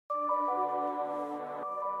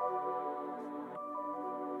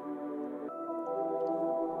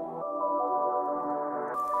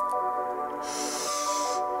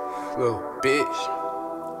Little bitch.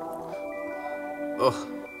 Oh,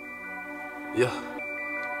 yeah.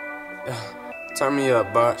 Turn me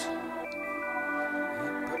up, bot.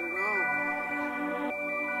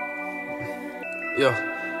 Yeah.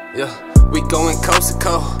 We going coast to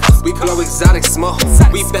coast. We blow exotic smoke.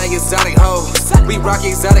 We bag exotic hoes. We rock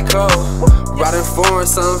exotic clothes. Riding foreign,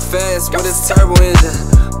 something fast with a turbo engine.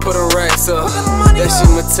 Put a racks up. That shit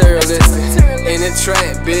materialistic. In the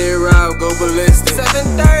track, big route, go ballistic.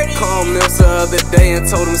 7:30. Called Mills the other day and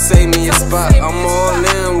told him save me a spot. I'm all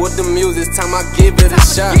in with the music, time I give it a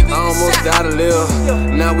shot. I almost died to live.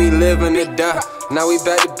 Now we living it die. Now we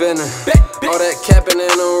back to bending. All that capping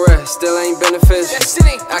and unrest still ain't beneficial.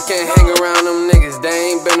 I can't hang around them niggas, they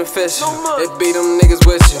ain't beneficial. It beat them niggas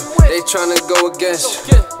with you, they tryna go against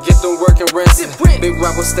you. Get them working rinsing. Big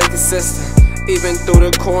Robo stay consistent. Even through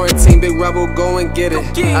the quarantine, Big Robo go and get it.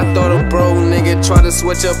 I thought a bro nigga try to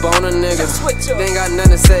switch up on a nigga. They ain't got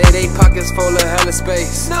nothing to say, they pockets full of hella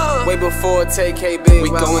space. Way before take KB, we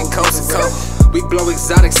going coast to coast. We blow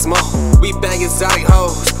exotic smoke, we bag exotic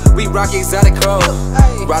hoes. We rock exotic clothes.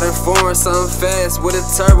 Riding foreign, something fast with a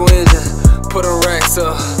turbo engine. Put a racks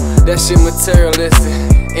up, that shit materialistic.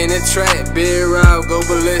 In the track, big route, go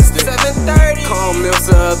ballistic. 7:30. Called Mills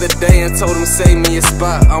the other day and told him save me a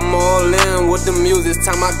spot. I'm all in with the music,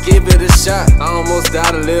 time I give it a shot. I almost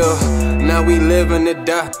died to live, now we living to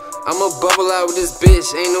die. I'ma bubble out with this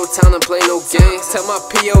bitch, ain't no time to play no games. Tell my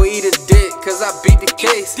P.O. eat a dick, cause I beat the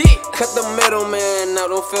case. Cut the middleman out,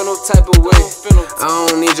 don't feel no type of way. I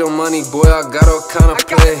don't need your money, boy, I got all kind of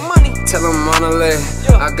play. Tell him on the lay,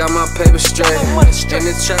 I got my paper straight. In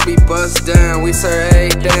the trap, we bust down, we serve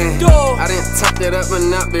everything. I done tucked it up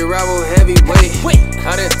and not be Robo heavyweight.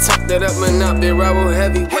 I done tucked it up and not be Robo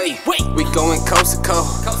heavyweight. We going coast to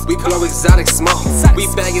coast, we blow exotic smoke. We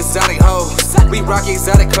bag exotic hoes, we rock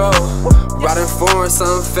exotic clothes. Riding foreign,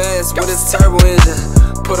 something fast with a turbo engine.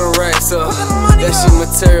 Put a racks up, that shit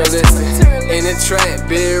materialistic. In the track,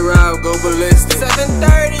 big route, go ballistic.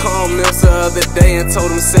 7:30. Called Mills the other day and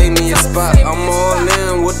told him save me a spot. I'm all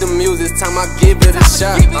in with the music, time I give it a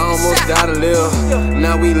shot. I almost died to live,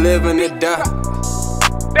 now we living to die.